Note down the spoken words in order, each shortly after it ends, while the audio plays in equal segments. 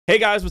Hey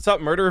guys, what's up?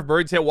 Murder of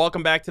Birds here.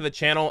 Welcome back to the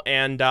channel,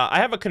 and I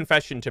have a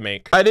confession to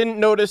make. I didn't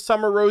notice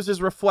Summer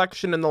Rose's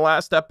reflection in the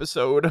last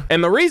episode,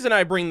 and the reason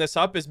I bring this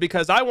up is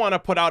because I want to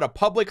put out a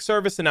public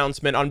service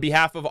announcement on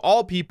behalf of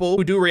all people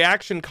who do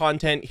reaction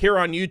content here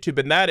on YouTube,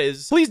 and that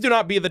is, please do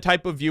not be the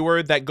type of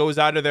viewer that goes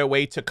out of their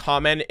way to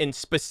comment and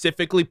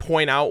specifically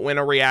point out when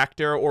a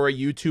reactor or a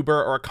YouTuber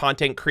or a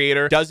content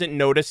creator doesn't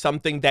notice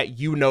something that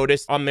you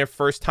noticed on their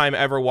first time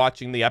ever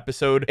watching the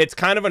episode. It's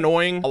kind of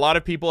annoying. A lot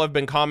of people have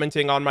been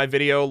commenting on my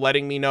video,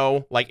 letting me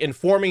know, like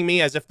informing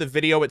me as if the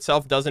video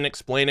itself doesn't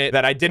explain it,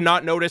 that I did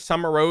not notice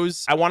Summer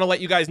Rose. I want to let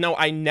you guys know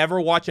I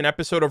never watch an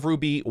episode of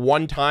RWBY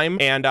one time,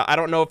 and I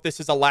don't know if this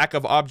is a lack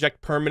of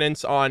object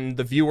permanence on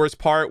the viewer's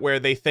part where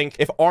they think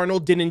if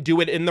Arnold didn't do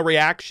it in the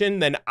reaction,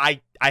 then I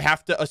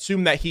have to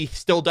assume that he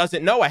still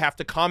doesn't know. I have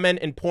to comment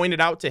and point it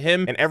out to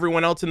him and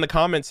everyone else in the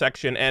comment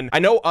section. And I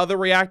know other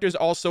reactors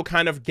also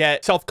kind of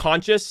get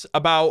self-conscious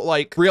about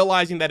like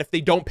realizing that if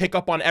they don't pick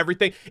up on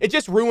everything, it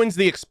just ruins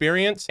the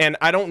experience. And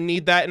I don't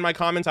need that in my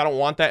comments. I don't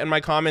want that in my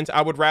comments.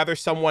 I would rather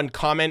someone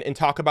comment and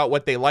talk about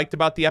what they liked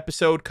about the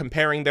episode,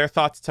 comparing their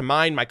thoughts to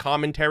mine, my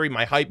commentary,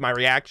 my hype, my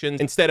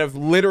reactions, instead of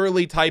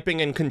literally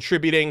typing and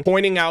contributing,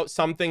 pointing out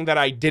something that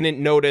I didn't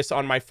notice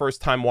on my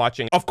first time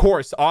watching. Of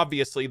course,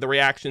 obviously, the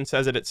reaction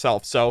says it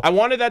itself. So I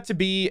wanted that to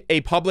be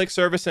a public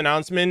service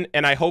announcement,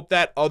 and I hope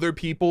that other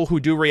people who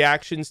do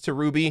reactions to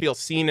RWBY feel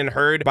seen and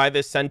heard by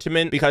this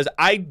sentiment, because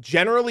I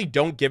generally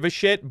don't give a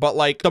shit, but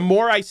like the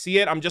more I see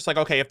it, I'm just like,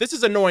 okay, if this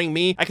is annoying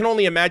me, I can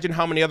only imagine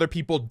how many other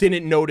people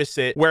didn't notice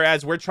it.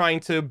 Whereas we're trying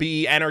to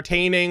be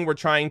entertaining, we're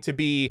trying to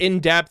be in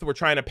depth, we're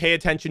trying to pay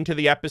attention to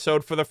the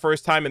episode for the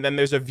first time, and then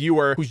there's a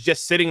viewer who's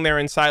just sitting there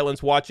in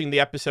silence watching the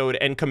episode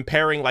and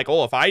comparing like,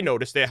 oh, if I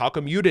noticed it, how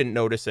come you didn't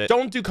notice it?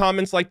 Don't do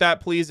comments like that,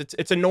 please.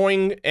 It's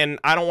annoying, and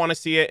I don't want to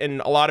see it,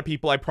 and a lot of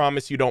people, I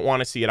promise you, don't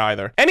want to see it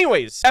either.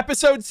 Anyways,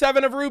 episode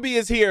 7 of RWBY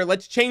is here.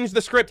 Let's change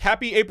the script.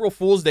 Happy April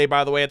Fool's Day,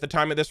 by the way. At the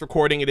time of this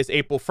recording, it is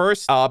April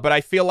 1st, but I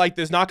feel like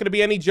there's not going to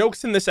be any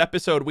jokes in this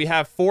episode. We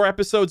have 4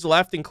 episodes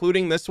left,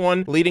 including this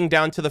one, leading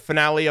down to the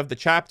finale of the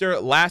chapter.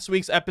 Last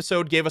week's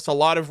episode gave us a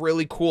lot of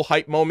really cool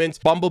hype moments.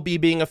 Bumblebee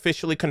being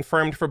officially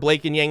confirmed for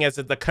Blake and Yang as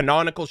the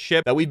canonical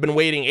ship that we've been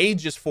waiting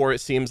ages for, it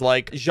seems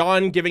like.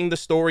 Jean giving the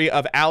story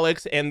of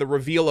Alex and the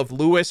reveal of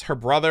Louis, her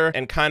brother,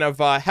 and kind of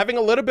having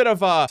a little bit of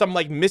some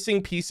like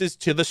missing pieces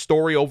to the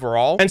story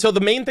overall. And so the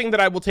main thing that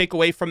I will take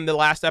away from the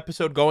last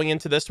episode going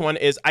into this one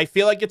is I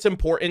feel like it's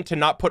important to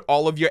not put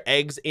all of your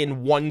eggs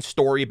in one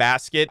story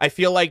basket. I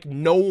feel like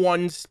no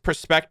one's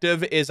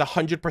perspective is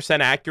 100%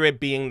 accurate,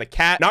 being the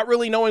cat, not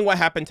really knowing what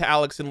happened to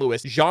Alex and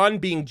Louis. Jean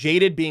being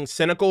jaded, being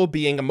cynical,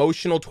 being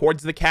emotional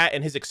towards the cat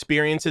and his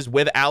experiences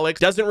with Alex,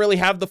 doesn't really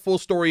have the full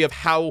story of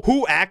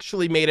who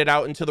actually made it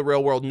out into the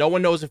real world. No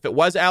one knows if it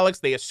was Alex.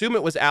 They assume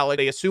it was Alex.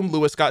 They assume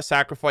Louis got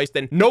sacrificed,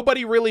 and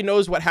nobody really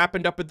knows what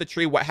happened up at the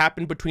tree, what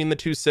happened between the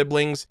two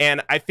siblings.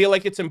 And I feel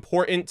like it's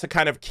important to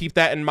kind of keep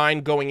that in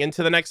mind going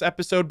into the next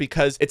episode,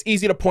 because it's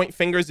easy to point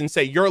fingers and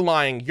say, you're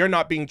lying, you're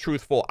not being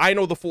truthful, I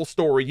know the full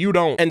story, you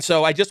don't. And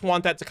so I just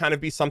want that to kind of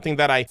be something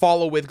that I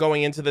follow with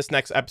going into this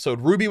next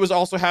episode. RWBY was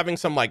also having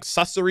some like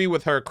sussery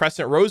with her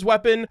Crescent Rose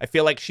weapon. I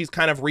feel like she's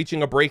kind of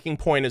reaching a breaking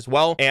point as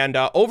well. And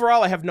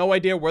overall, I have no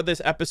idea where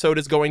this episode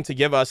is going to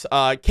give us.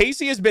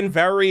 Casey has been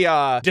very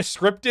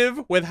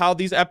descriptive with how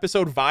these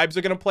episode vibes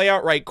are going to play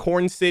out, right?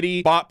 Corn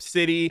City, Bop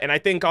City, and I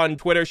think on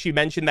Twitter she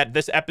mentioned that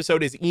this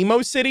episode is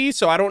Emo City,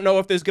 so I don't know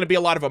if there's going to be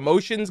a lot of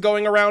emotions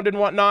going around and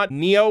whatnot.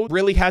 Neo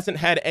really hasn't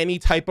had any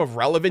type of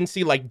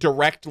relevancy, like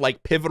direct,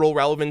 like pivotal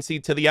relevancy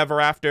to the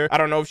Ever After. I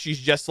don't know if she's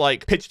just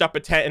like pitched up a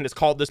tent and has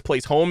called this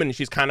place home, and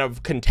she's kind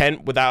of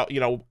content without, you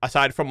know,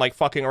 aside from like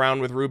fucking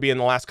around with RWBY in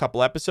the last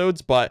couple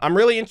episodes. But I'm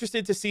really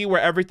interested to see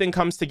where everything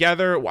comes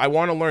together. I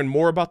want to learn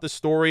more about the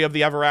story of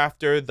the Ever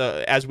After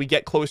as we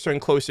get closer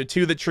and closer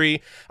to the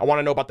tree. I want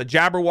to know about the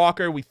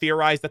Jabberwocker. We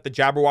theorized that the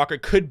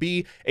Jabberwocker could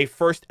be a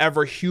first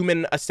ever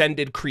human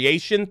ascended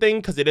creation thing,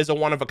 because it is a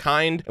one of a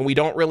kind, and we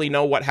don't really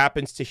know what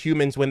happens to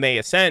humans when they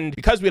ascend,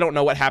 because we don't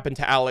know what happened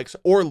to Alex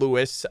or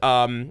Louis.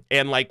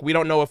 And like we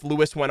don't know if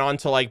Louis went on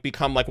to like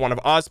become like one of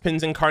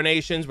Ozpin's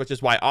incarnations, which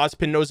is why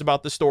Ozpin knows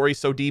about the story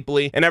so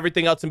deeply, and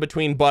everything else in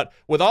between. But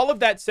with all of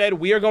that said,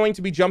 we are going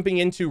to be jumping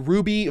into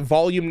RWBY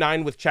Volume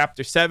 9 with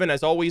Chapter 7.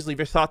 As always, leave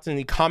your thoughts in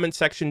the comment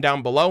section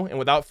down below, and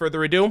without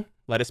further ado,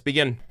 let us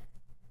begin.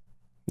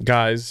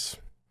 Guys,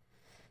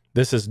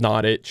 this is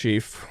not it,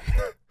 Chief.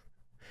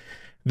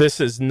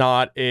 This is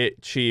not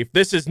it, Chief.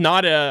 This is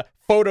not a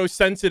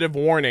photosensitive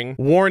warning.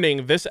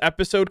 Warning, this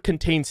episode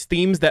contains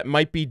themes that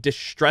might be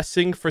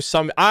distressing for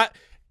some.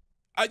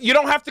 You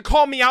don't have to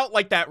call me out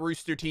like that,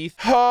 Rooster Teeth.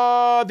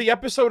 The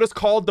episode is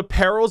called The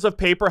Perils of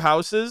Paper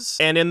Houses,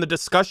 and in the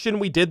discussion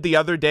we did the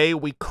other day,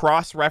 we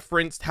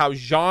cross-referenced how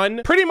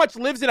Jean pretty much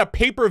lives in a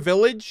paper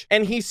village,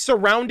 and he's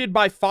surrounded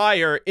by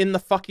fire in the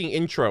fucking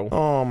intro.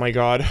 Oh my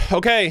god.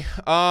 Okay,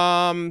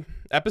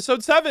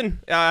 episode 7.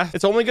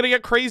 It's only gonna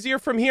get crazier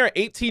from here.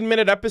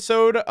 18-minute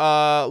episode.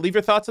 Leave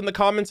your thoughts in the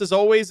comments as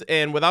always,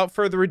 and without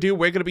further ado,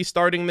 we're gonna be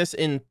starting this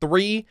in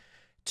 3,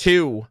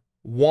 2,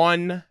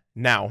 1,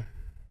 now.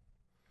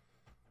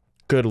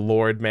 Good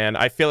Lord, man.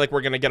 I feel like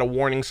we're gonna get a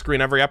warning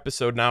screen every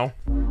episode now.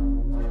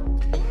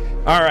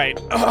 All right.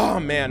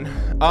 Oh, man.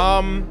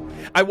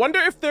 I wonder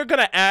if they're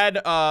gonna add,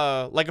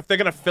 like if they're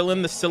gonna fill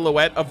in the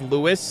silhouette of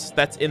Lewis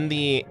that's in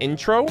the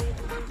intro.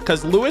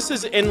 Because Lewis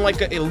is in like,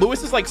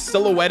 Lewis is like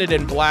silhouetted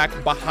in black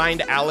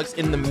behind Alex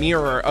in the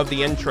mirror of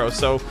the intro.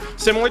 So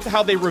similar to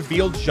how they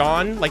revealed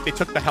John, like they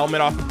took the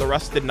helmet off of the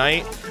Rusted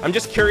Knight. I'm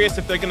just curious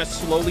if they're gonna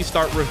slowly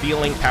start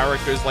revealing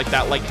characters like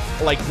that, like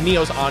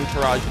Neo's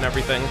entourage and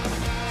everything.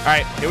 All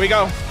right, here we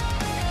go.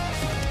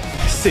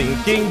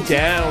 Sinking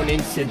down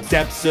into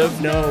depths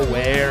of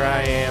nowhere,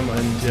 I am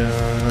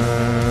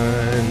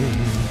undone.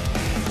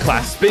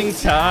 Clasping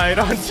tight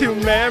onto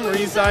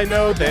memories, I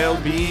know they'll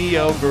be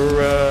overrun.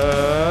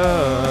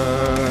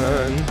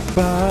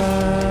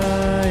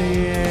 By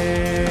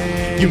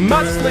you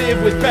must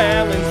live with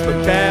balance,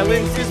 but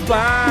balance is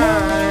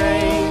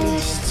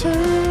blind.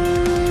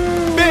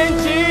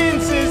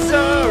 Vengeance is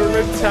a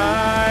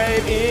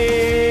riptide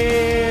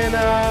in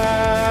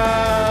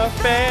a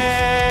fairy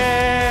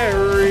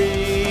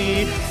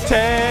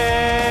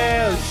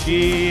tale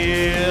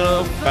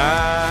she'll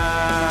find.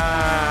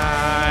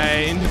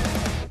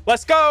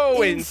 Let's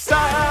go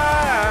inside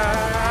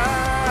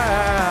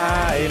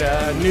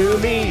a new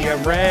me.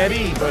 I'm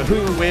ready, but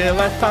who will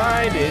I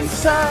find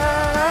inside?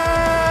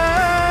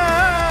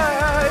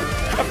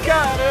 I've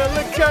gotta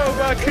let go,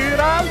 but could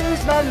I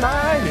lose my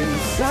mind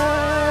inside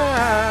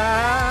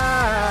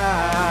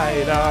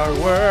our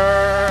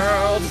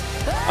world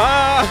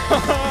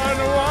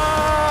unwind?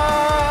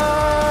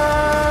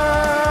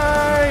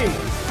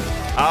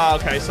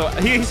 Okay, so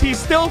he's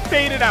still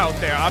faded out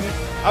there.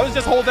 I was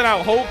just holding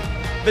out hope.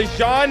 The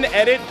Jean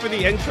edit for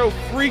the intro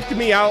freaked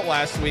me out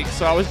last week,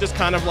 so I was just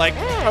kind of like,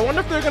 I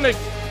wonder if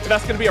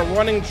that's gonna be a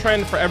running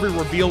trend for every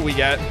reveal we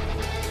get.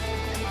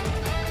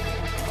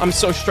 I'm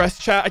so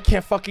stressed, chat. I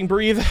can't fucking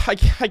breathe. I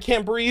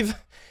can't breathe.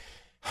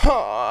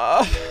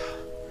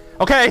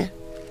 Okay.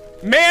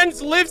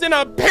 Mans lives in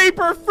a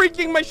paper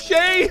freaking mache.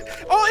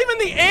 Oh, even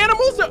the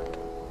animals are...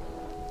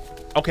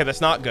 Okay,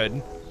 that's not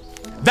good.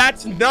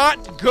 That's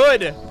not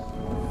good.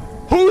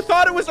 Who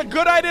thought it was a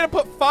good idea to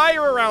put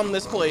fire around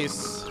this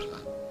place?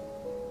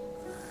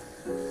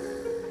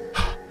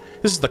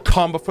 This is the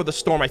calm before the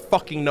storm. I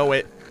fucking know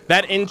it.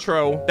 That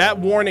intro, that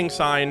warning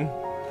sign.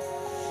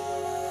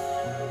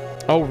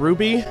 Oh,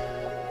 Ruby?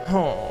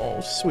 Oh,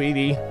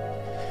 sweetie.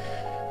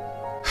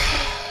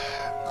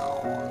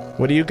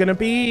 What are you gonna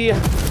be?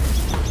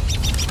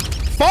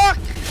 Fuck!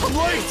 I'm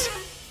late!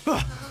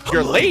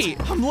 You're late?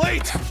 I'm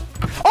late!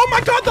 Oh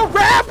my god, the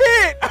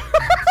rabbit!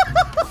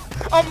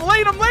 I'm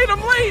late, I'm late,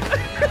 I'm late!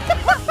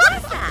 What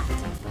was that?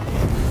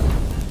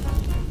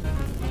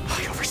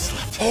 I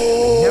overslept.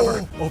 Oh.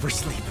 Never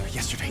oversleep.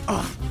 Yesterday,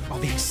 all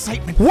the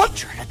excitement.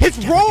 What?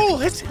 His role,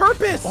 his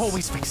purpose.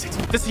 Always fix it.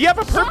 Does he have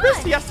a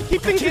purpose? He has to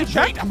keep things in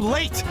check. Wait, I'm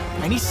late.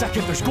 Any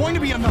second, there's going to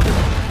be another.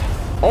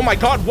 Oh my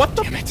god, what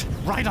the? Damn it!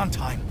 Right on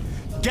time.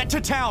 Get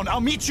to town.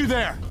 I'll meet you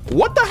there.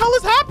 What the hell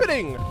is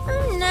happening?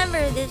 I'm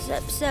never this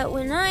upset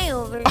when I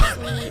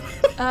oversleep.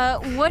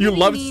 What do You you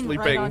love mean sleeping.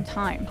 right on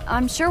time?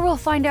 I'm sure we'll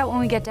find out when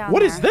we get down What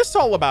there. is this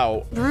all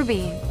about?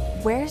 Ruby,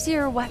 where's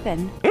your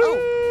weapon?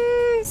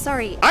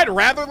 Sorry. I'd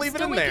rather leave it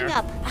Still in waking there.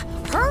 up.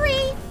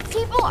 Hurry!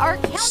 People are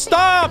counting.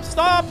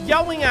 Stop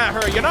yelling at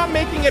her. You're not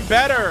making it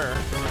better.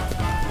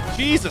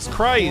 Jesus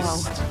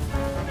Christ.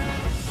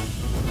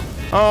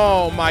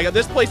 Whoa. Oh my god,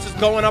 this place is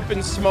going up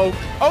in smoke.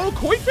 Oh,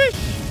 koi fish?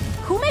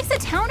 Who makes a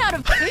town out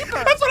of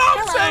paper? That's what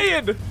I'm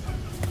saying.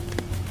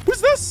 Who's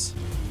this?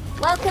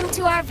 Welcome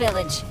to our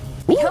village.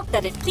 We hope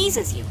that it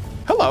pleases you.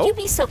 Hello. Would you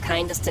be so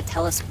kind as to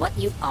tell us what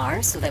you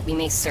are so that we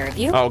may serve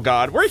you? Oh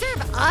god,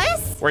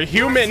 Us? we're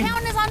human. Our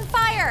town is on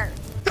fire.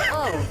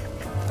 Oh,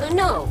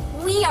 no,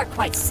 we are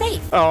quite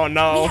safe. Oh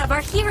no. We have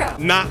our hero.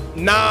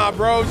 Nah,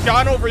 bro.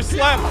 John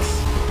overslept.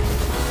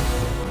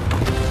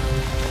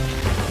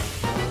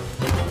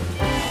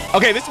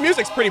 Okay, this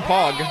music's pretty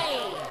pog. Hey,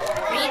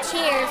 3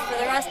 cheers for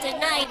the Rusted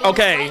Knight. and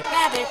Okay. the White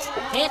Rabbit.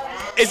 Hip.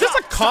 Is this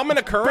a common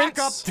occurrence?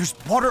 Back up. There's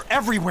water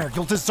everywhere.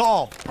 You'll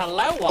dissolve.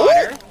 Hello,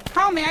 water.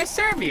 How may I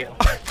serve you?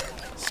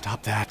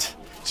 Stop that.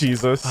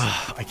 Jesus.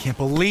 I can't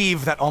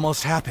believe that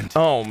almost happened.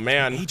 Oh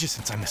man. Ages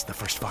since I missed the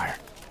first fire.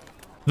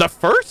 The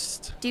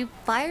first? Do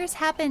fires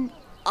happen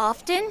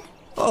often?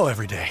 Oh,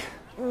 every day.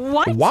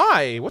 What?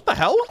 Why? What the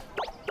hell?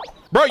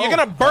 Bro, you're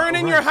gonna burn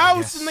in your right,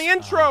 house yes. in the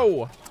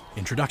intro.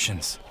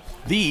 Introductions.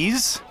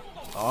 These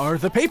are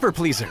the paper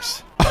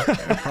pleasers.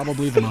 They're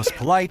probably the most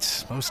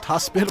polite, most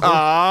hospitable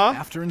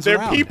afterns they're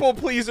around. people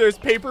pleasers,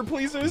 paper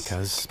pleasers.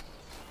 Because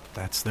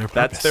that's their purpose.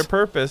 That's their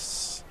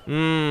purpose.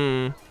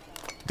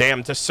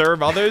 Damn, to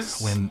serve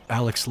others? When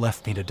Alex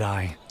left me to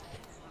die,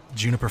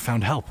 Juniper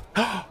found help.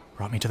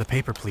 Brought me to the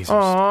paper pleasers.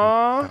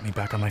 Aww. Got me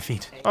back on my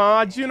feet. Aw,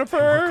 I work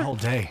Juniper. all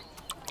day.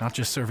 Not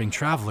just serving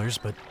travelers,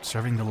 but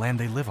serving the land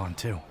they live on,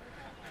 too.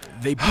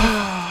 They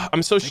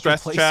I'm so make a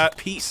stressed, place chat. of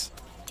peace.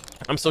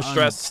 I'm so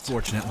stressed.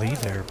 Unfortunately,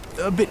 they're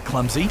a bit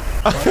clumsy,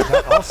 but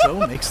that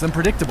also makes them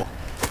predictable.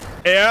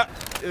 Yeah,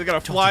 they're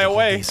gonna fly Told you to hold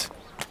away. these.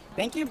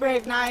 Thank you,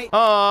 brave knight.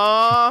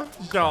 Aw,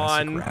 Classic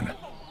John. Ren.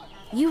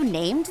 You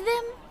named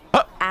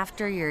them?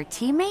 After your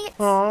teammates?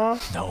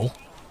 No,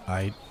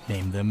 I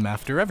named them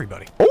after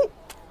everybody. Oh,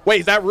 wait,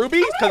 is that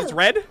Ruby? Because it's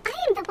red? I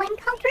am the one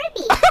called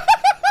Ruby.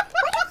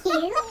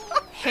 Thank you.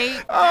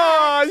 Hey.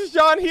 Oh,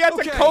 Jean, he had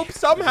to cope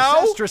somehow.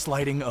 The disastrous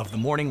lighting of the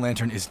morning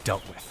lantern is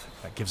dealt with.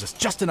 That gives us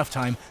just enough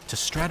time to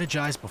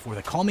strategize before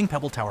the calming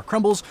Pebble Tower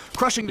crumbles,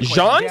 crushing the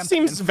Jean dam,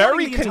 seems and flooding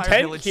very the entire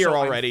content village, here so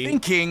I'm already.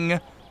 thinking,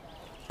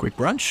 quick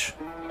brunch?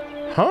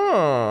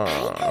 Huh.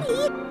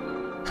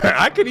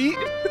 I could eat.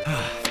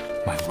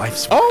 My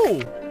life's work.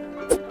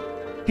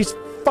 Oh, he's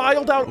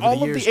filed out Over all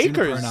the of years, the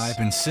Juniper acres. and I have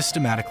been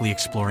systematically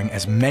exploring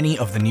as many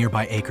of the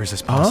nearby acres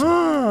as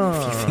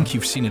possible. If you think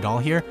you've seen it all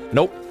here,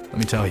 Nope. let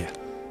me tell you,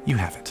 you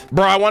haven't.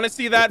 Bro, I want to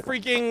see that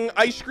freaking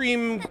ice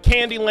cream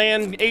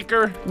Candyland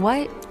acre.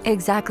 What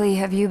exactly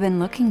have you been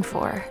looking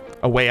for?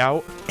 A way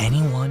out?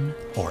 Anyone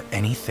or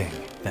anything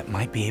that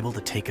might be able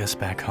to take us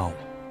back home.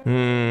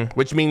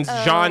 Which means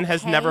Jean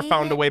has never Okay,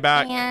 found a way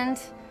back. And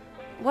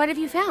what have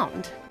you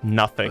found?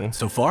 Nothing.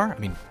 So far, I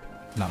mean,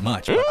 not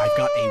much, but I've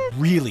got a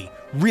really,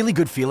 really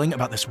good feeling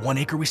about this 1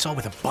 acre we saw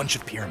with a bunch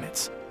of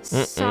pyramids.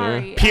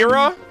 Sorry.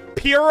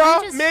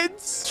 Pyramids?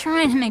 just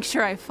trying to make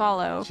sure I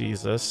follow.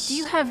 Jesus. Do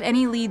you have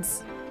any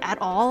leads at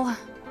all?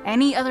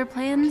 Any other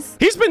plans?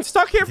 He's been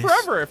stuck here This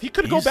forever. If he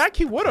could go is- back,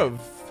 he would have.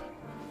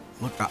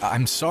 Look,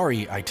 I'm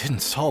sorry I didn't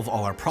solve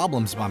all our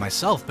problems by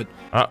myself, but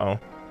Uh-oh.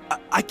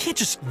 I can't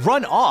just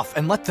run off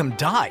and let them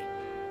die.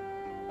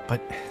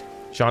 But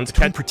Jean's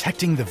between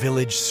protecting the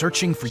village,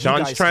 searching for you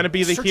Jean's guys, trying to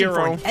be the searching for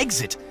hero. an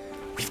exit,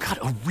 we've got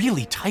a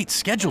really tight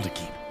schedule to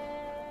keep.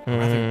 Or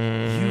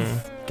rather,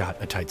 you've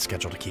got a tight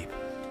schedule to keep.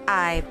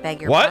 I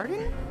beg your What?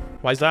 pardon?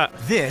 Why's that?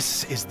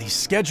 This is the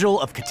schedule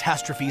of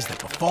catastrophes that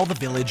befall the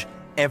village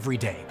every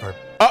day, or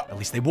at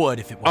least they would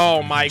if it wasn't.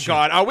 Oh for my June.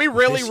 God. Are we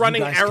really This, you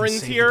running guys can errands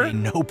save the here? day,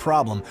 no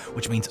problem,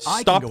 which means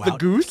I Stop can go the out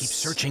goose? and keep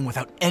searching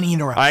without any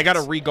interruptions. I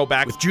gotta re-go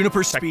back. With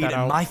Juniper's check speed that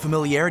and out. my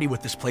familiarity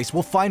with this place,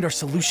 we'll find our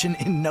solution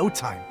in no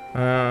time.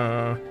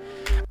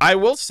 I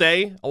will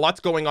say a lot's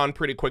going on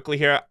pretty quickly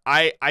here.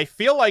 I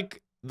feel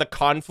like the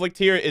conflict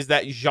here is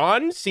that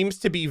Jean seems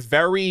to be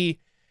very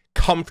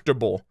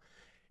comfortable.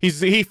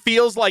 He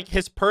feels like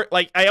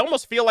I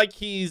almost feel like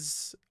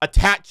he's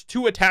attached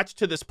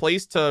to this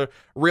place to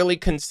really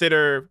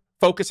consider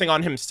focusing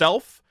on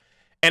himself.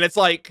 And it's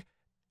like,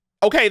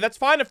 okay, that's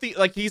fine if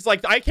he's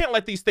like, I can't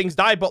let these things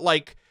die, but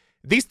like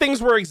these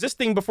things were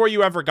existing before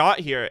you ever got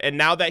here. And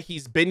now that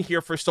he's been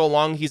here for so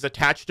long, he's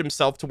attached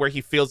himself to where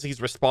he feels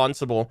he's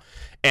responsible.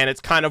 And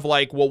it's kind of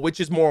like, well, which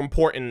is more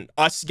important,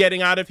 us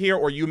getting out of here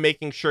or you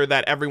making sure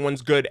that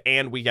everyone's good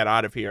and we get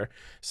out of here?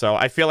 So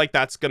I feel like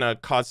that's going to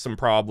cause some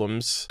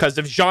problems. Because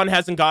if Jean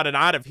hasn't gotten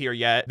out of here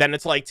yet, then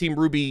it's like Team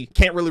RWBY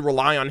can't really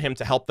rely on him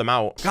to help them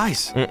out.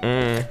 Guys,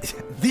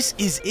 this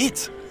is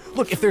it.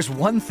 Look, if there's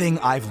one thing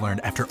I've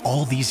learned after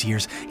all these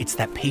years, it's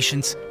that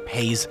patience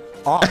pays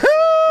off.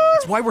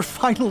 That's why we're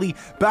finally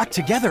back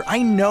together.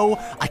 I know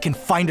I can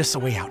find us a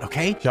way out,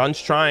 okay?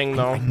 Jean's trying,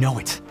 though. I know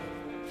it.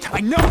 I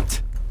know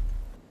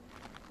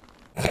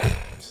it!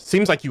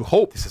 Seems like you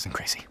hope. This isn't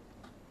crazy.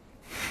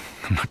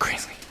 I'm not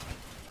crazy.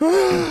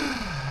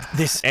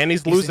 This And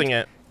he's losing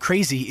it.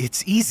 Crazy,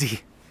 it's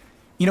easy.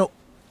 You know,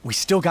 we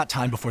still got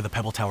time before the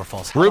Pebble Tower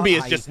falls. How RWBY is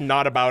about just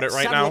not about it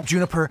right saddle now. up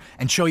Juniper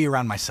and show you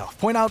around myself.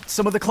 Point out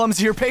some of the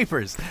clumsier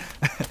papers.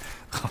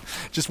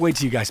 Just wait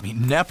till you guys meet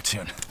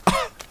Neptune.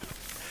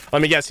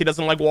 Let me guess, he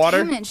doesn't like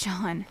water? Damn it,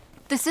 Sean.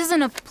 This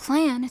isn't a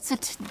plan, it's a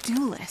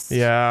to-do list.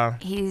 Yeah.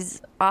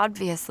 He's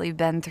obviously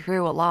been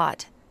through a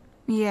lot.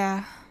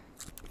 Yeah.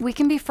 We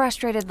can be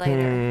frustrated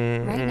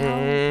later. Right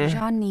now,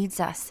 Jean needs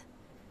us.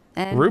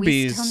 And we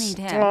RWBY's still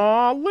need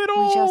him.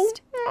 little. We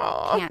just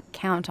can't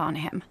count on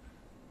him.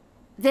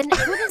 Then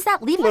who does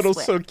that leave us Little's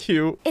with? so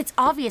cute. It's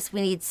obvious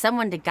we need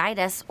someone to guide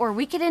us, or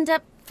we could end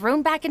up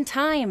thrown back in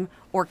time,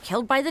 or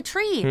killed by the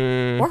tree,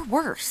 or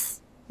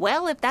worse.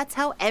 Well, if that's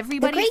how The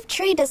everybody... great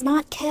tree does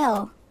not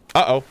kill.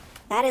 Uh-oh.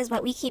 That is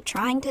what we keep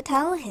trying to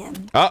tell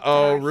him.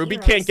 Uh-oh. Our RWBY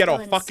hero can't get a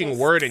still fucking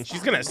insists word in. She's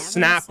that gonna we never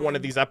snap listen. one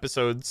of these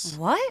episodes.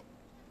 What?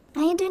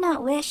 I do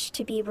not wish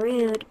to be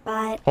rude,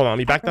 but... Hold on, let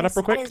me back that up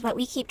real quick. That is what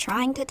we keep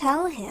trying to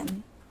tell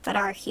him. But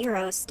our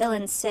hero still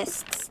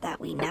insists that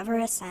we never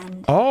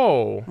ascend.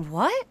 Oh.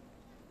 What?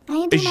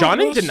 I do Is not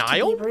Jean in wish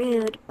denial? to be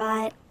rude,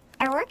 but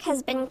our work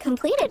has been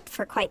completed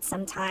for quite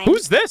some time.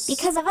 Who's this?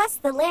 Because of us,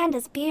 the land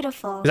is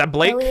beautiful. Is that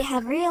Blake? But we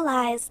have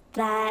realized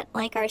that,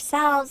 like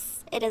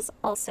ourselves, it is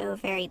also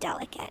very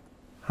delicate.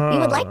 We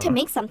would like to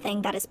make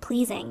something that is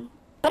pleasing,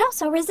 but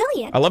also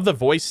resilient. I love the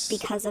voice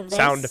Because of this,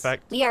 sound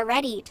effect. we are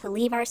ready to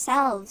leave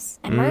ourselves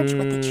and merge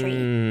with the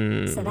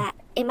tree, so that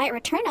it might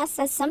return us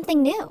as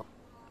something new.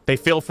 They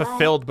feel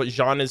fulfilled, but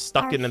Jean is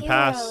stuck Our in the hero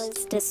past.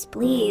 is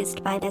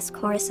displeased by this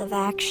course of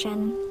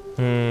action.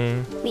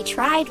 We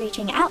tried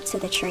reaching out to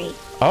the tree,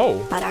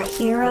 Oh. but our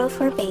hero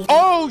forbade.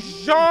 Oh,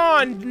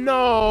 Jean, The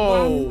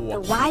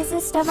no.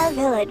 wisest of our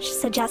village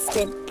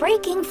suggested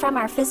breaking from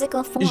our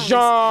physical forms so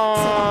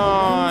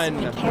that the winds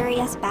Jean. would carry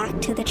us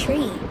back to the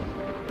tree.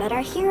 But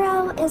our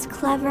hero is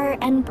clever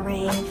and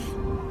brave.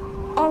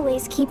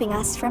 always keeping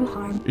us from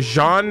harm.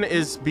 Jean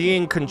is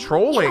being You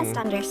controlling. must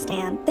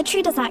understand, the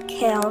tree does not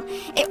kill,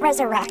 it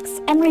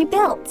resurrects and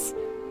rebuilds.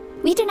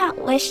 We do not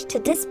wish to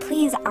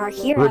displease our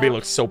hero. Ruby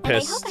looks so And I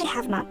pissed. hope I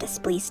have not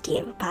displeased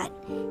you, but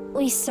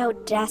we so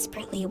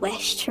desperately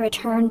wish to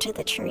return to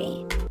the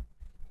tree.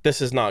 This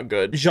is not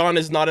good. Jean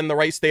is not in the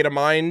right state of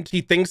mind.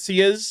 He thinks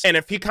he is. And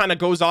if he kind of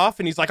goes off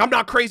and he's like, I'm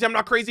not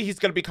crazy, he's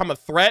going to become a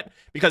threat,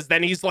 because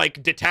then he's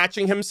like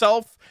detaching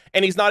himself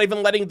and he's not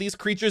even letting these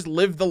creatures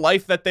live the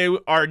life that they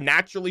are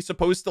naturally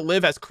supposed to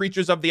live as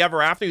creatures of the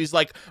ever after. He's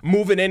like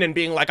moving in and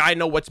being like, I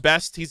know what's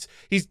best. He's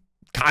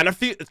kind of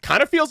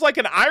feels like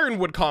an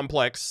Ironwood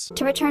complex.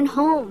 To return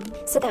home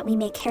so that we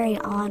may carry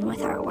on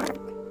with our work.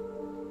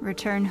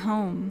 Return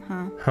home,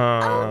 huh?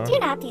 Oh, do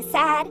not be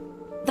sad.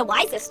 The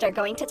wisest are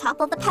going to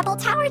topple the Pebble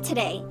Tower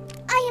today.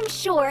 I am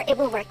sure it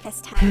will work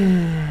this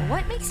time.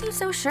 What makes you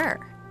so sure?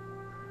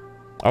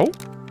 Oh?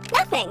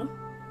 Nothing.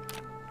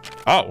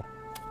 Oh.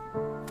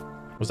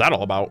 What's that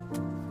all about?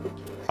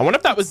 I wonder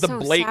if that was the So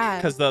Blake,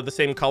 sad. because the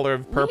same color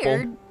of purple.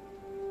 Weird,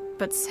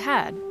 but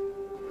sad.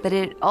 But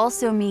it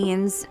also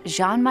means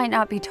Jean might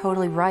not be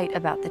totally right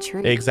about the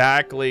tree.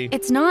 Exactly.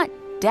 It's not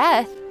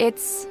death,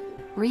 it's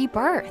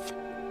rebirth.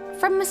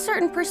 From a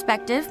certain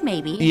perspective,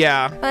 maybe.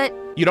 Yeah. But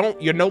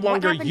You're no what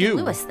longer happened you.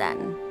 to Lewis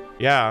then?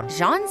 Yeah.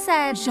 Jean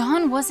said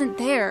Jean wasn't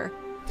there.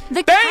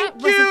 The cat Thank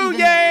wasn't you, even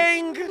there.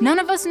 Yang! None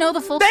of us know the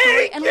full Thank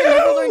story, and we'll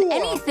never learn you!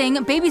 anything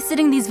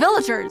babysitting these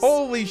villagers.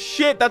 Holy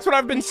shit, that's what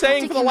I've been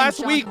saying for the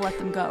last week. To let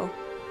them go.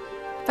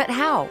 But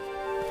how?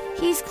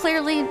 He's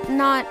clearly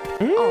not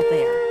all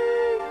there.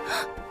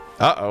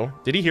 Uh-oh.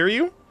 Did he hear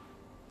you?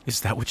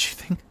 Is that what you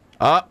think?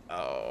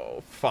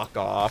 Uh-oh. Fuck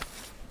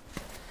off.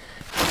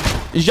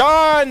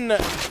 Jean! But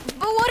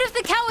what if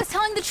the cat was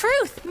telling the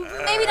truth?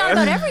 Maybe not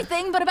about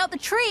everything, but about the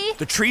tree.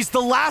 The tree's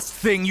the last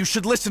thing you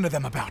should listen to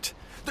them about.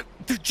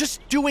 They're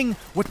just doing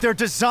what they're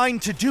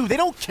designed to do. They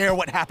don't care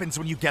what happens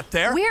when you get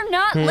there. We're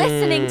not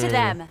listening to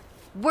them.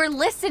 We're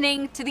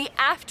listening to the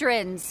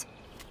Afterins.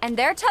 And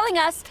they're telling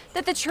us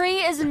that the tree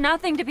is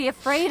nothing to be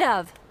afraid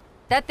of.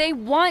 That they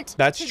want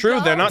That's to true.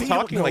 go. They're not They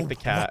talking don't know like the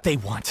cat. what they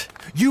want.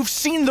 You've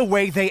seen the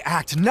way they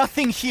act.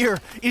 Nothing here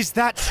is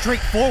that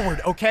straightforward,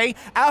 okay?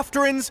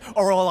 Afterins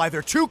are all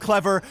either too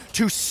clever,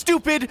 too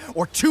stupid,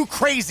 or too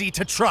crazy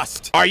to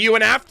trust. Are you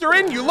an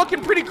Afterin? You're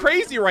looking pretty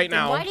crazy right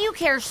now. Why do you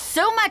care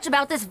so much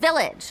about this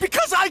village?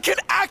 Because I can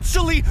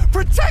actually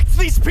protect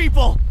these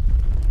people!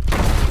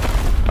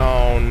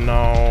 Oh,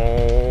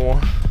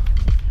 no.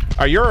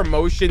 Are your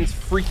emotions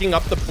freaking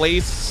up the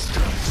place?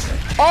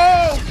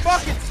 Oh,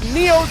 fuck, it's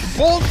Neo's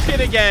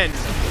bullshit again.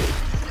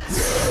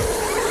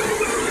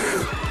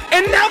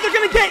 And now they're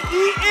gonna get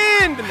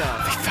eaten!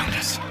 They found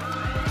us.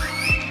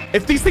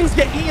 If these things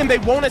get eaten, they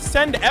won't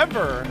ascend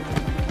ever.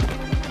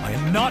 I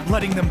am not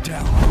letting them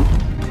down.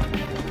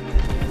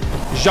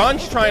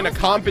 Jean's trying to Those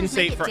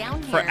compensate monsters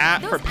make it for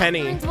down here. for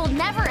Penny. Those will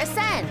never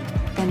ascend.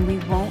 And we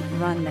won't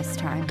run this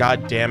time.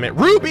 God damn it.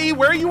 Ruby,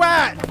 where are you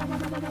at?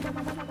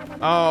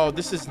 Oh,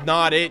 this is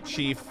not it,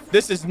 Chief.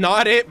 This is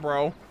not it,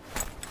 bro.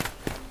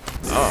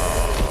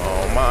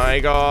 Oh my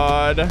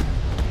god.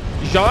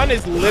 Jean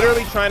is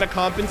literally trying to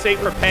compensate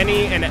for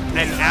Penny and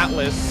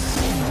Atlas.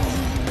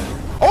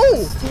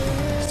 Oh!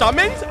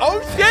 Summons?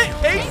 Oh shit,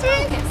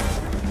 Casey!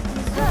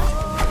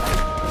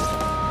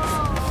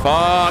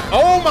 Fuck.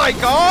 Oh my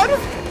god!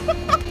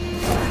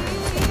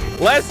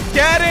 Let's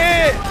get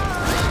it!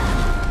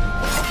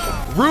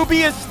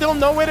 Ruby is still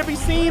nowhere to be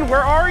seen.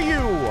 Where are you?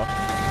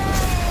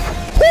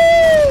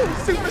 Woo!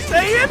 Super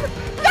Saiyan?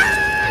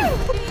 No!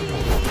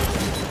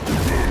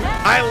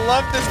 I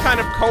love this kind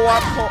of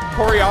co-op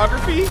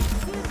choreography.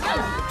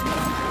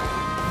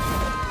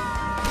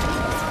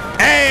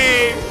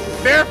 Hey,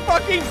 they're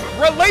fucking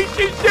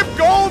relationship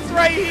goals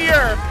right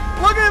here.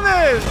 Look at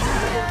this.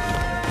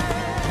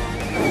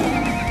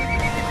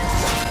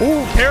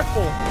 Ooh,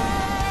 careful.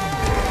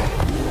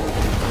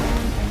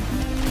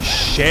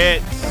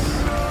 Shit.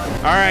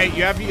 All right,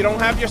 you don't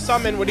have your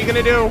summon. What are you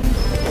gonna do?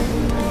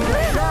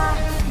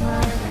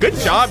 Good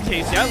job,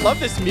 Casey. I love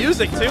this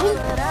music too.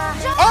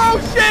 Oh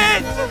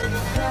shit!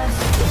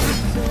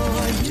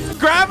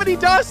 Gravity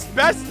dust,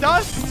 best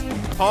dust.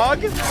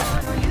 Hog.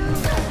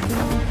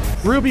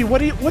 Ruby,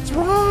 what's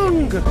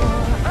wrong?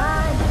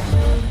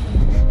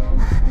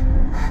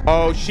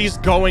 Oh, she's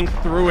going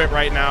through it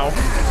right now.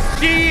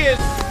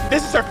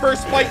 This is her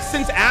first fight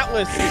since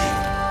Atlas.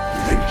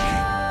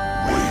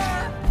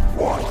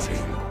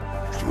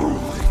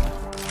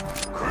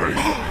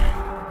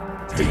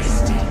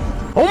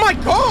 Oh my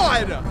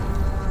god!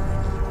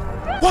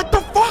 What the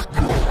fuck?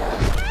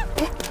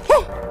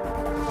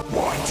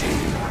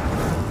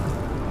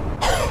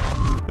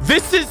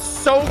 This is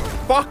so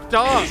fucked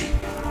up.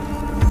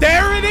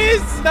 There it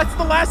is! That's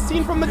the last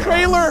scene from the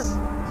trailer.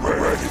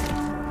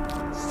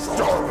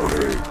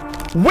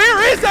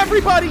 Where is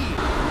everybody?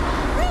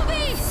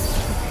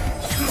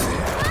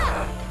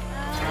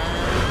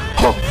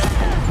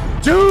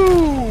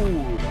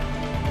 Dude!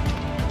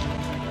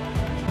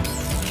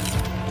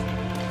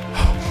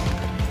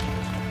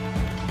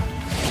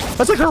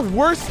 That's like her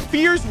worst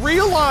fears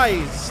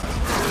realized.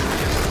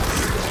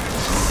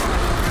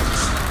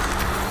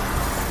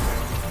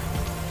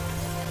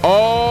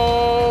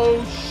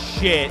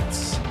 shit.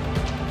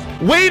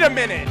 Wait a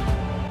minute.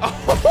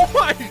 Oh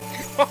my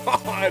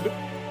god.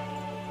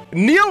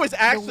 Neo is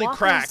actually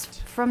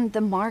cracked. From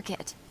the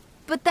market.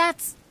 But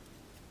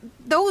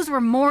those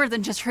were more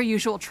than just her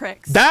usual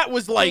tricks. That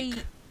was like...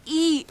 They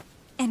eat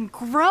and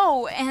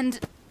grow, and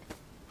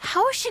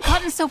how has she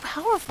gotten so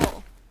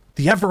powerful?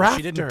 The ever after.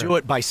 She didn't do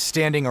it by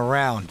standing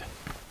around.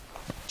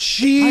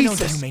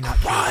 Jesus I know you may not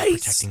care about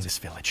protecting this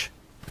village,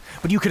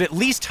 but you could at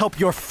least help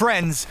your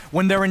friends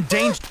when they're in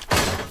danger.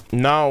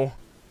 No.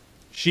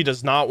 She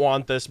does not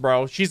want this,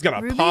 bro. She's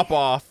gonna RWBY? pop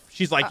off.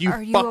 She's like, you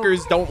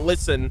fuckers don't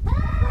listen.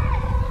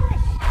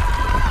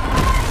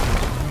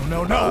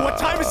 No, what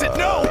time is it?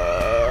 No!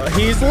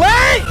 He's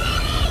late!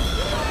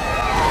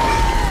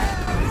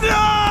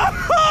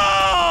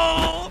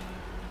 No!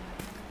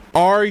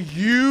 Are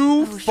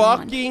you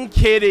fucking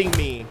kidding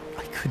me?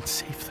 I couldn't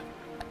save them.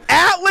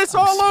 Atlas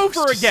all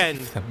over again!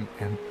 Them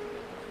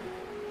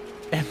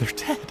and they're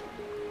dead.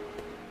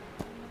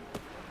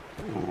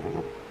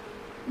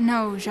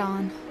 No,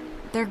 Jean.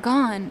 They're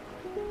gone,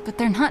 but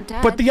they're not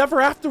dead. But the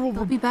ever after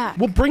will be back.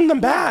 We'll bring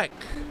them back.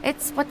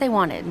 It's what they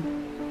wanted.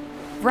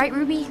 Right,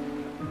 Ruby?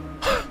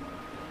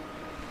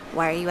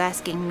 Why are you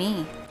asking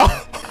me?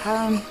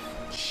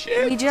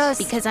 Shit. We just...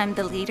 Because I'm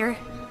the leader?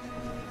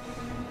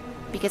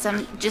 Because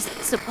I'm just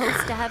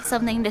supposed to have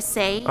something to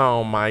say?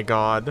 Oh my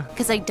god.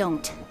 Because I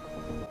don't.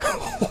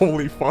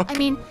 Holy fuck. I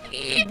mean,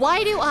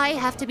 why do I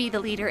have to be the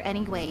leader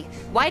anyway?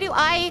 Why do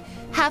I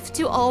have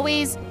to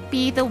always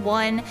be the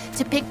one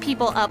to pick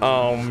people up?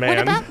 Oh man. What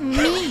about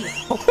me?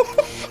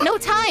 No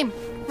time,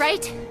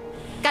 right?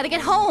 Gotta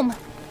get home.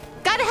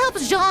 Gotta help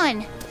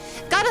Jean.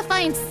 Gotta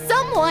find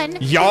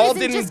someone. Y'all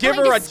didn't give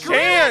her a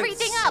chance.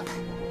 Everything up.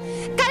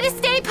 Gotta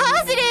stay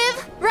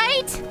positive,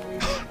 right?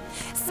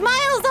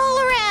 Smiles all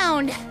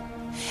around.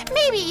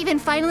 Maybe even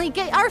finally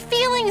get our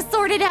feelings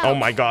sorted out. Oh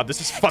my god,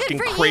 this is fucking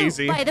Good for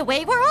crazy. You, by the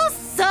way, we're all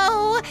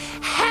so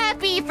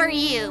happy for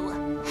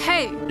you.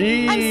 Hey,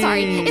 I'm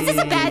sorry. Is this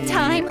a bad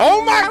time?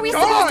 Oh my god! Are we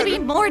supposed to be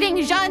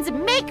mourning Jean's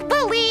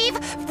make-believe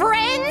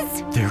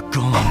friends? They're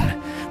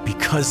gone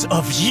because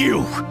of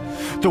you.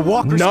 The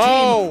walkers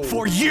came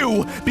for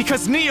you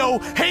because Neo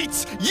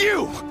hates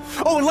you.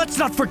 Oh, and let's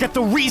not forget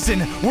the reason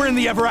we're in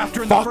the Ever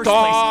After in the first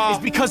place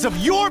is because of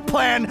your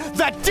plan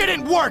that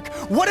didn't work.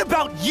 What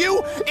about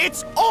you?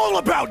 It's all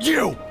about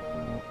you.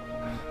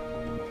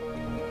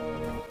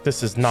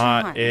 This is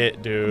not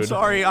it, dude. I'm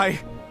sorry,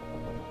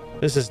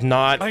 This is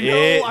not I know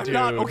it, I'm dude.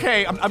 not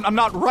okay. I'm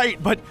not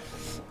right, but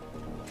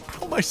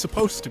how am I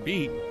supposed to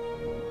be?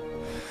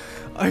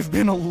 I've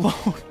been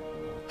alone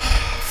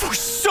for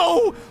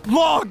so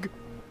long.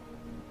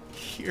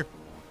 Here,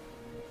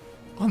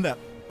 on that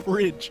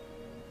bridge,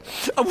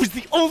 I was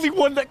the only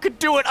one that could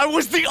do it. I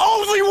was the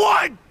only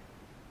one.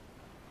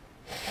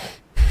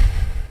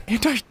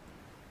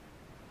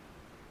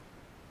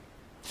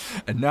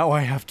 And now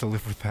I have to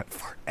live with that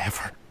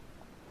forever.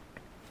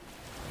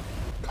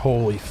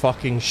 Holy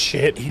fucking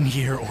shit. In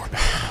here or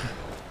back.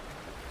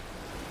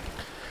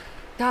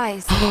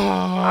 guys,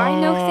 I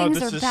know things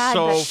this are is bad,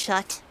 so- but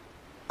Shut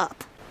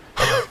up.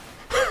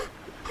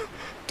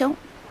 Don't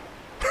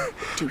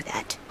do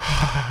that.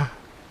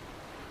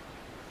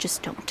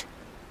 Just don't.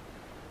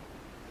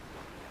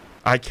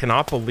 I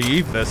cannot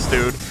believe this,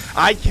 dude.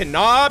 I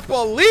cannot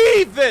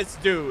believe this,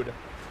 dude.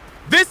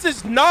 This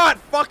is not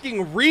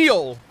fucking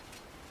real.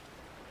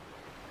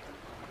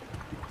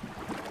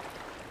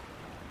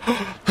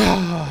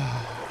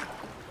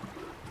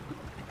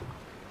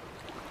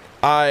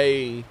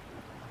 I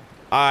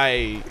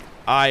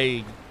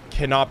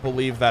cannot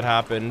believe that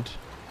happened.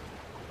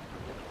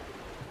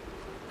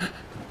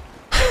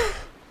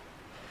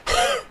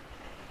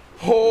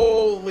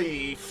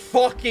 Holy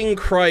fucking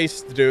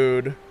Christ,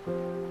 dude.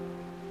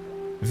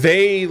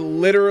 They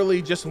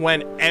literally just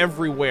went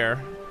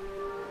everywhere.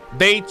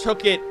 They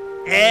took it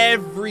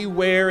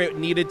everywhere it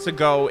needed to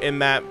go in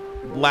that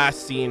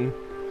last scene.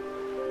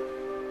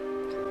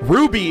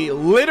 Ruby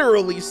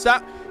literally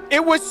sat.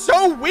 It was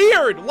so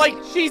weird. Like,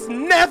 she's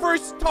never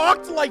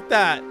talked like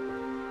that.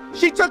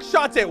 She took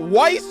shots at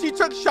Weiss. She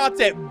took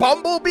shots at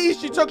Bumblebee.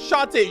 She took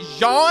shots at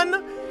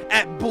Jean,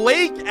 at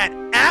Blake, at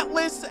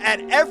Atlas,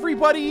 at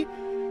everybody.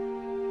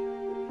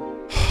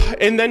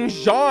 And then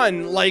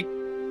Jean, like,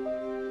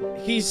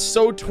 he's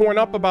so torn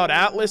up about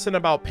Atlas and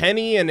about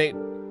Penny, and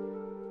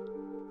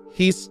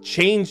he's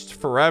changed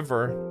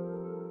forever.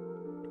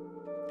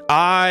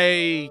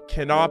 I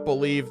cannot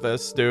believe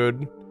this,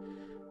 dude.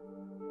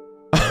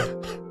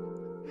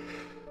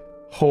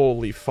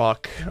 Holy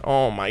fuck.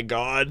 Oh my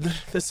god.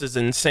 This is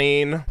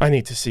insane. I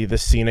need to see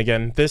this scene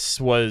again. This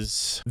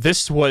was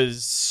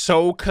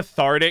so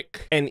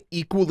cathartic and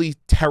equally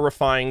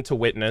terrifying to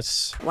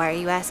witness. Why are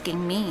you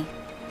asking me?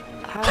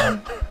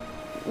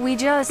 we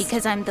just...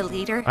 Because I'm the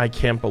leader? I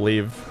can't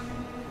believe.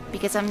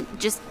 Because I'm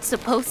just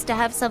supposed to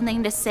have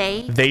something to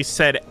say? They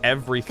said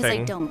everything. Because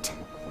I don't.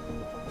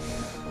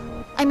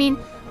 I mean,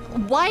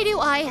 why do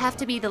I have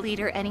to be the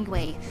leader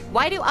anyway?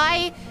 Why do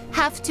I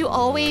have to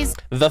always...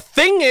 The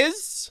thing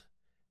is,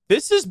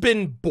 this has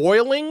been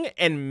boiling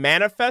and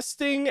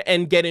manifesting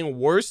and getting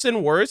worse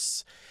and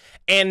worse.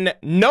 And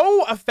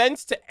no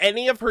offense to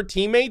any of her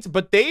teammates,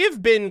 but they've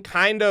been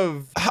kind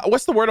of,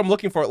 what's the word I'm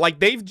looking for? Like,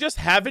 they've just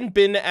haven't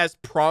been as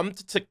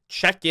prompt to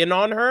check in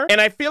on her. And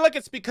I feel like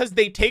it's because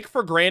they take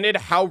for granted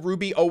how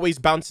RWBY always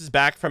bounces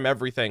back from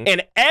everything.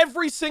 And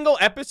every single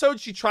episode,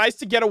 she tries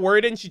to get a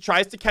word in, she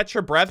tries to catch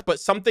her breath, but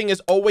something is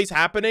always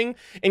happening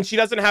and she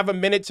doesn't have a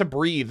minute to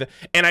breathe.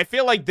 And I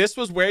feel like this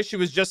was where she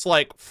was just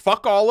like,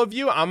 fuck all of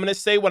you. I'm gonna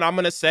say what I'm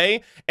gonna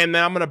say, and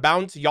then I'm gonna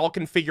bounce. Y'all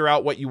can figure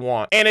out what you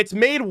want. And it's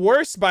made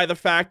worse by the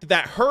fact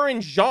that her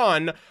and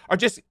Jean are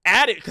just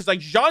at it, because like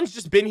Jean's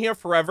just been here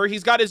forever.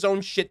 He's got his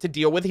own shit to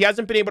deal with. He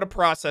hasn't been able to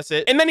process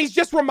it. And then he's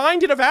just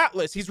reminded of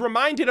Atlas. He's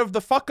reminded of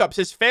the fuck ups,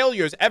 his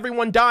failures,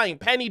 everyone dying,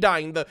 Penny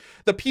dying,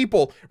 the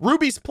people,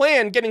 RWBY's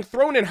plan getting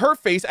thrown in her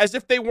face as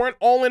if they weren't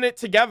all in it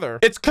together.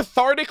 It's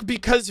cathartic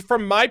because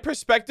from my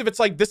perspective, it's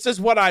like, this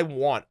is what I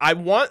want. I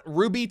want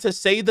RWBY to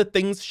say the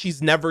things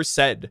she's never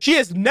said. She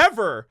has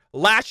never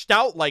lashed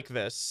out like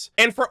this.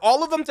 And for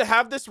all of them to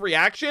have this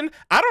reaction,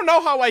 I don't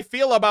know how I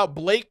feel about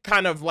Blake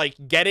kind of like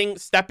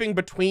stepping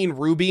between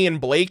RWBY and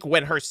Blake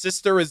when her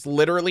sister is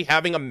literally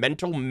having a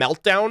mental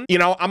meltdown. You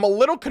know, I'm a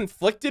little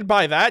conflicted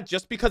by that,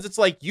 just because it's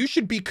like, you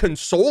should be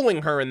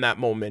consoling her in that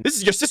moment. This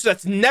is your sister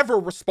that's never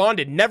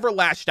responded, never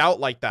lashed out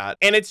like that.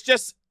 And it's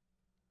just,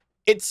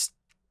 it's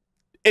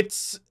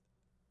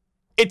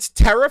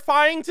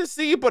terrifying to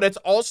see, but it's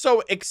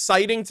also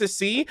exciting to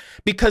see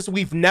because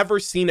we've never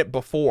seen it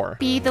before.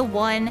 Be the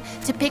one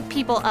to pick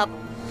people up.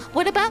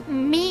 What about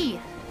me?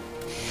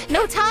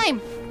 No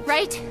time,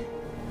 right?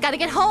 Gotta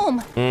get home.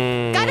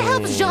 Gotta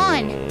help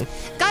Jean.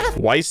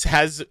 Weiss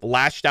has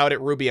lashed out at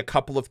RWBY a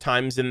couple of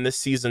times in this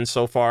season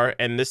so far,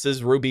 and this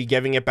is RWBY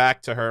giving it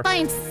back to her.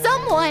 Find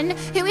someone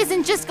who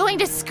isn't just going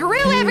to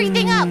screw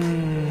everything up.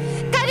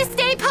 Gotta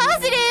stay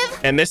positive.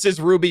 And this is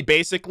RWBY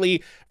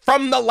basically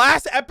from the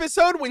last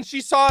episode when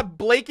she saw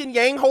Blake and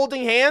Yang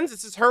holding hands.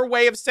 This is her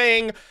way of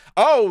saying,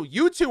 oh,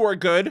 you two are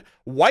good.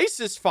 Weiss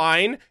is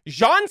fine.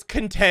 Jean's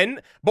content.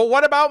 But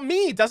what about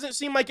me? Doesn't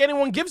seem like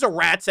anyone gives a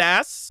rat's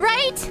ass.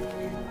 Right?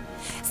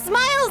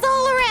 Smiles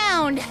all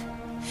around.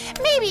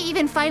 Maybe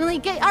even finally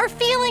get our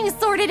feelings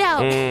sorted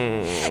out.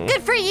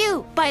 Good for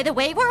you, by the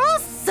way. We're all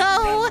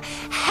so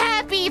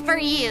happy for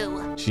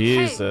you.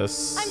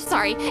 Jesus. Hey, I'm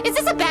sorry. Is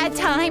this a bad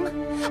time?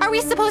 Are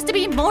we supposed to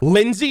be more?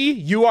 Lindsay,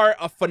 you are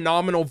a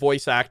phenomenal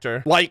voice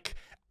actor. Like,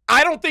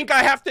 I don't think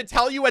I have to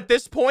tell you at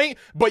this point,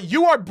 but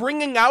you are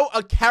bringing out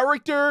a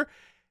character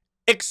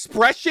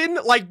expression.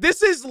 Like,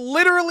 this is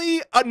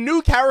literally a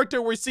new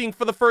character we're seeing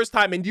for the first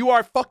time, and you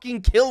are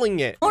fucking killing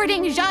it.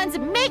 Hoarding Jean's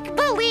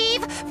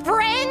make-believe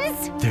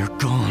friends? They're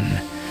gone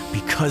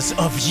because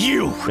of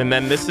you. And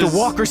then this is... The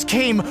walkers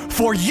came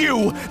for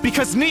you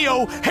because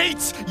Neo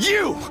hates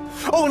you.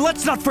 Oh, and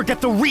let's not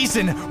forget the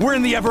reason we're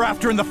in the Ever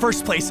After in the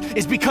first place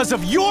is because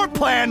of your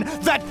plan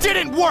that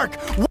didn't work.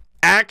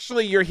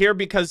 Actually, you're here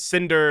because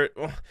Cinder...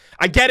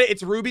 I get it,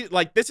 it's RWBY.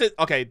 Like, this is...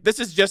 Okay, this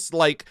is just,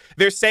 like...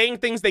 They're saying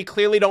things they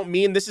clearly don't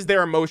mean. This is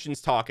their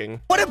emotions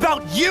talking. What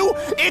about you?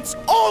 It's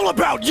all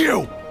about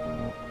you!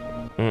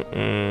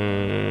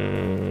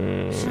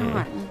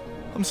 Sean.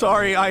 I'm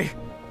sorry,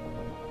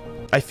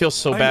 I feel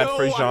so bad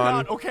for Jean. I'm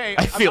not okay.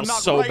 I feel I'm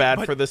not so right,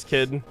 bad for this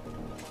kid.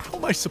 How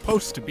am I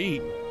supposed to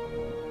be?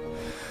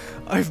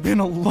 I've been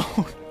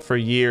alone. For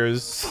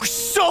years. For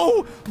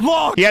so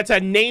long! He had to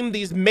name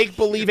these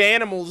make-believe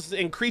animals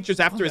and creatures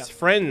after his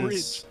friends.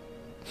 Bridge.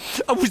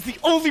 I was the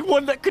only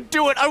one that could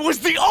do it! I was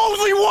the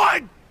only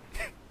one!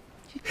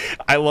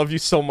 I love you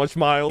so much,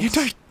 Miles.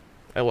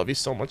 I love you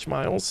so much,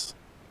 Miles.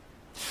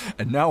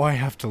 And now I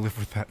have to live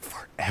with that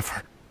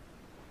forever.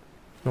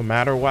 No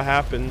matter what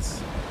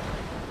happens.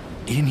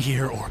 In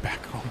here or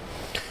back home.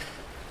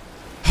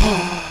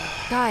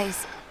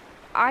 Guys,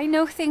 I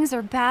know things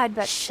are bad,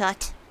 but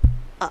shut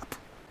up.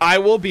 I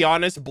will be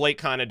honest, Blake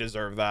kind of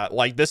deserved that.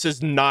 Like, this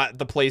is not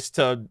the place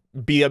to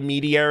be a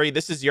mediary.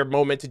 This is your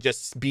moment to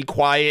just be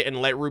quiet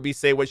and let RWBY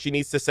say what she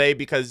needs to say,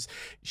 because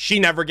she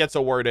never gets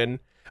a word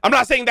in. I'm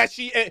not saying that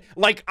she,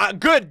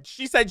 good.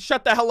 She said,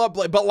 shut the hell up,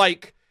 Blake. But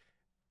like,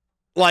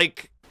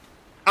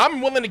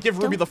 I'm willing to give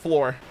RWBY the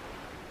floor.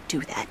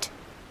 Do that.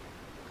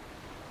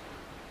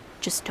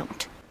 Just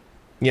don't.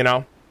 You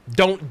know?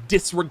 Don't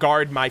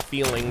disregard my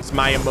feelings,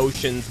 my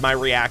emotions, my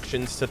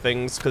reactions to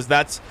things, because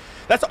that's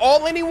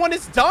all anyone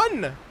has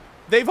done.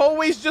 They've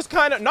always just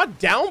kind of, not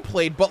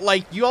downplayed, but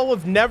like, you all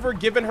have never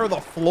given her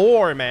the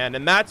floor, man,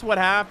 and that's what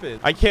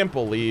happened. I can't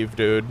believe,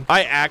 dude.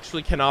 I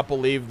actually cannot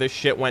believe this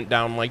shit went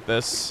down like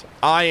this.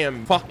 I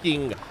am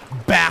fucking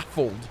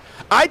baffled.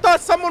 I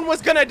thought someone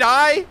was gonna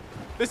die.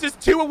 This is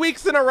 2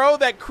 weeks in a row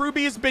that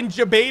RWBY has been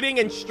debating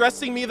and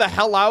stressing me the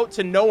hell out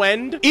to no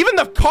end. Even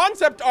the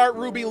concept art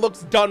RWBY looks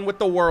done with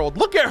the world.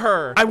 Look at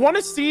her. I want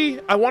to see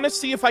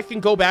if I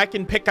can go back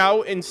and pick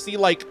out and see,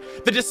 like,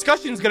 the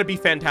discussion is going to be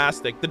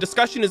fantastic. The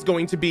discussion is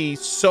going to be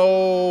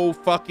so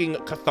fucking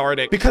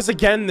cathartic, because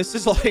again, this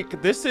is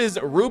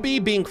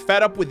RWBY being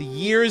fed up with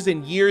years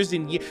and years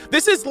and years.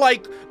 This is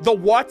like the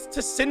Watts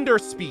to Cinder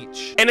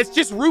speech, and it's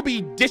just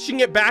RWBY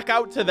dishing it back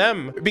out to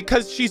them,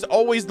 because she's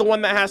always the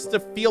one that has to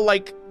feel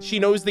like like she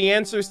knows the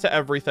answers to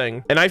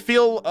everything. And I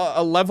feel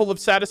a level of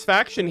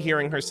satisfaction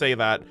hearing her say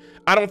that.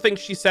 I don't think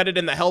she said it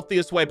in the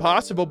healthiest way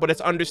possible, but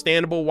it's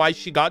understandable why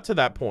she got to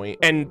that point.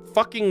 And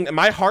fucking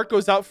my heart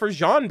goes out for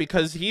Jean,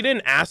 because he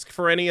didn't ask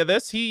for any of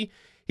this. He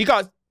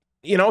got,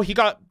 you know, he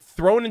got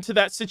thrown into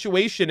that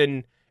situation,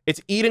 and it's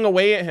eating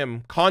away at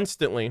him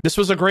constantly. This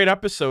was a great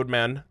episode,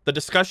 man. The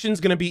discussion's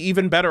gonna be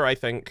even better, I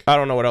think. I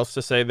don't know what else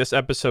to say. This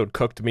episode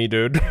cooked me,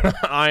 dude.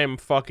 I am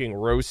fucking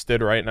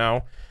roasted right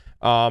now.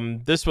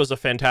 This was a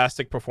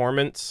fantastic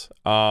performance.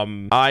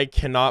 I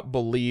cannot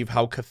believe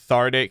how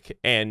cathartic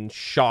and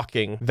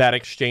shocking that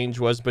exchange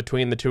was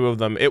between the two of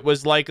them. It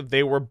was like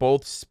they were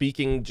both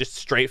speaking just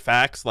straight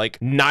facts. Like,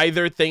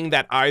 neither thing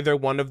that either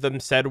one of them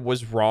said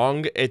was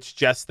wrong. It's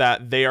just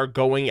that they are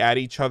going at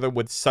each other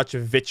with such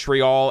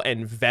vitriol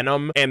and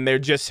venom, and they're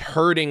just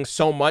hurting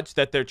so much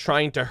that they're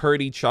trying to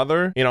hurt each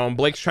other. You know, and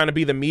Blake's trying to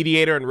be the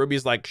mediator, and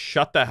Ruby's like,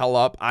 shut the hell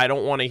up. I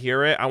don't want to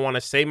hear it. I want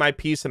to say my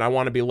piece, and I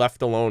want to be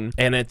left alone.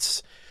 And it's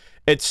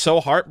so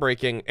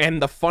heartbreaking.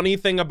 And the funny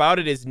thing about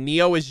it is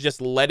Neo is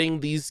just letting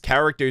these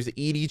characters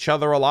eat each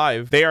other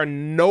alive. They are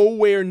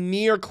nowhere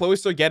near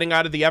closer getting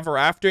out of the Ever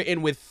After.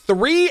 And with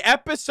 3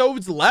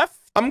 episodes left,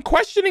 I'm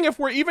questioning if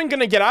we're even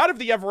going to get out of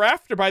the Ever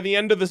After by the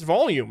end of this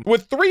volume.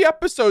 With 3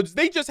 episodes,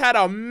 they just had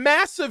a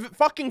massive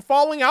fucking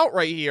falling out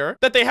right here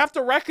that they have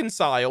to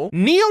reconcile.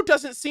 Neo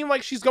doesn't seem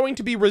like she's going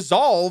to be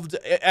resolved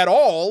at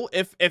all,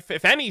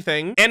 if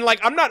anything. And like,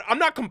 I'm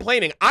not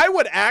complaining. I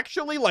would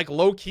actually, like,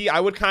 low-key, I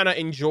would kind of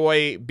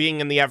enjoy being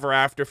in the Ever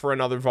After for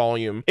another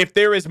volume if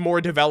there is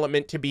more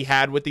development to be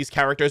had with these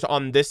characters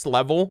on this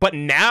level. But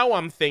now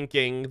I'm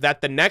thinking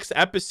that the next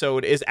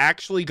episode is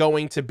actually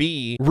going to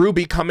be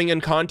Ruby coming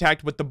in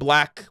contact with the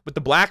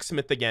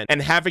blacksmith again,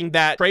 and having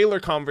that trailer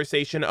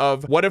conversation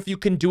of, what if you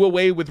can do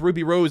away with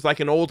Ruby Rose like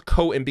an old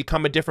coat and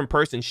become a different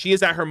person? She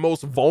is at her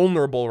most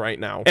vulnerable right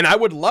now. And I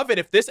would love it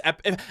if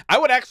I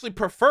would actually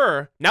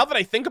prefer, now that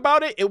I think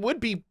about it, it would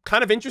be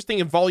kind of interesting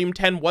if volume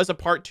 10 was a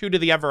part 2 to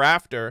the Ever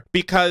After,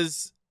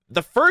 because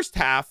the first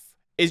half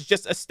is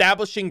just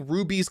establishing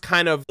Ruby's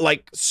kind of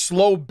like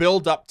slow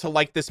build up to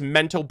like this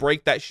mental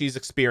break that she's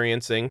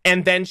experiencing.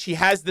 And then she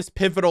has this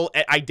pivotal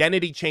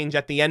identity change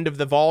at the end of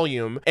the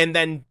volume. And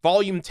then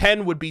volume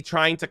 10 would be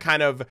trying to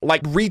kind of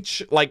like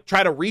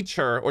try to reach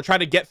her, or try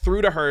to get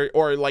through to her,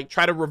 or like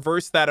try to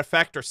reverse that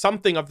effect or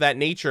something of that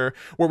nature,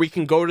 where we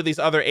can go to these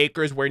other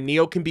acres where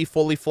Neo can be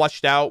fully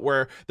flushed out,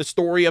 where the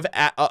story of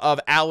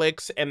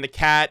Alex and the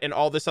cat and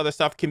all this other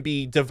stuff can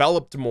be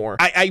developed more.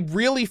 I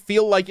really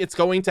feel like it's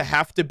going to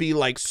have to be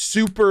like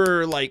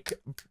super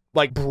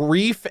like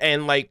brief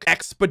and like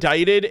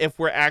expedited if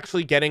we're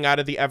actually getting out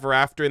of the Ever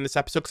After in this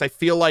episode, because I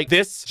feel like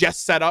this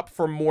just set up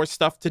for more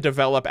stuff to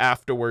develop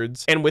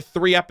afterwards. And with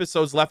 3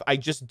 episodes left, I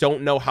just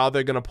don't know how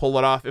they're gonna pull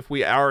it off if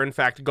we are in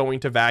fact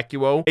going to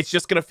Vacuo. It's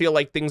just gonna feel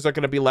like things are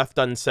gonna be left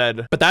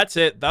unsaid. But that's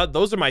it.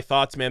 Those are my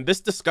thoughts, man. This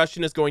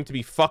discussion is going to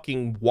be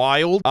fucking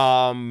wild.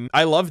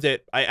 I loved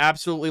it. I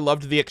absolutely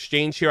loved the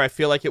exchange here. I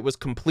feel like it was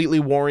completely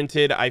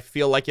warranted. I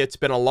feel like it's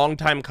been a long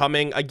time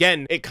coming.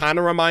 Again, it kind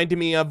of reminded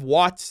me of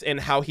Watts and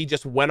how he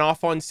just went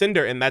off on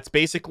Cinder, and that's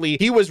basically,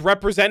 he was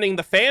representing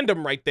the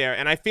fandom right there.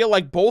 And I feel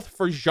like both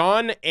for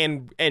Jean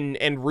and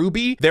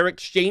Ruby, their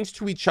exchange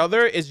to each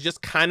other is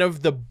just kind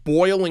of the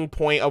boiling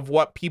point of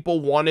what people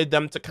wanted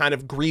them to kind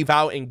of grieve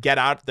out and get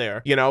out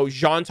there. You know,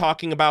 Jean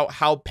talking about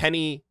how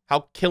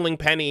killing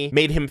Penny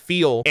made him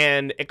feel,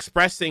 and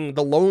expressing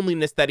the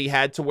loneliness that he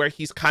had, to where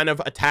he's kind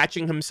of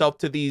attaching himself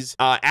to these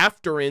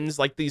afterins,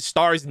 like these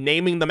stars,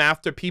 naming them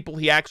after people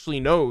he actually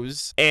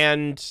knows.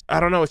 And I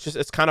don't know,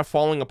 it's kind of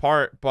falling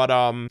apart, but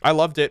I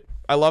loved it.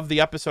 I love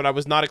the episode. I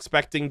was not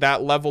expecting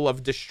that level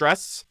of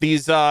distress.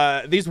 These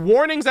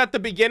warnings at the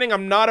beginning,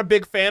 I'm not a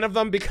big fan of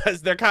them,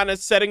 because they're kind of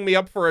setting me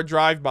up for a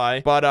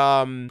drive-by. But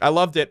I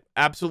loved it.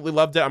 Absolutely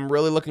loved it. I'm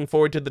really looking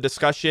forward to the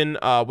discussion.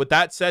 With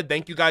that said,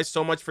 thank you guys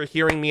so much for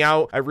hearing me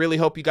out. I really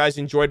hope you guys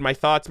enjoyed my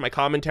thoughts, my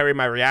commentary,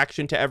 my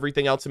reaction to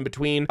everything else in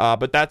between.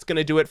 But that's going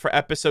to do it for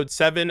episode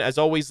 7. As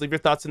always, leave your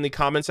thoughts in the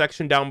comment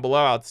section down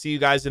below. I'll see you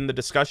guys in the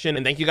discussion.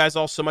 And thank you guys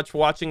all so much for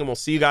watching, and we'll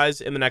see you guys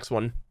in the next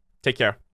one. Take care.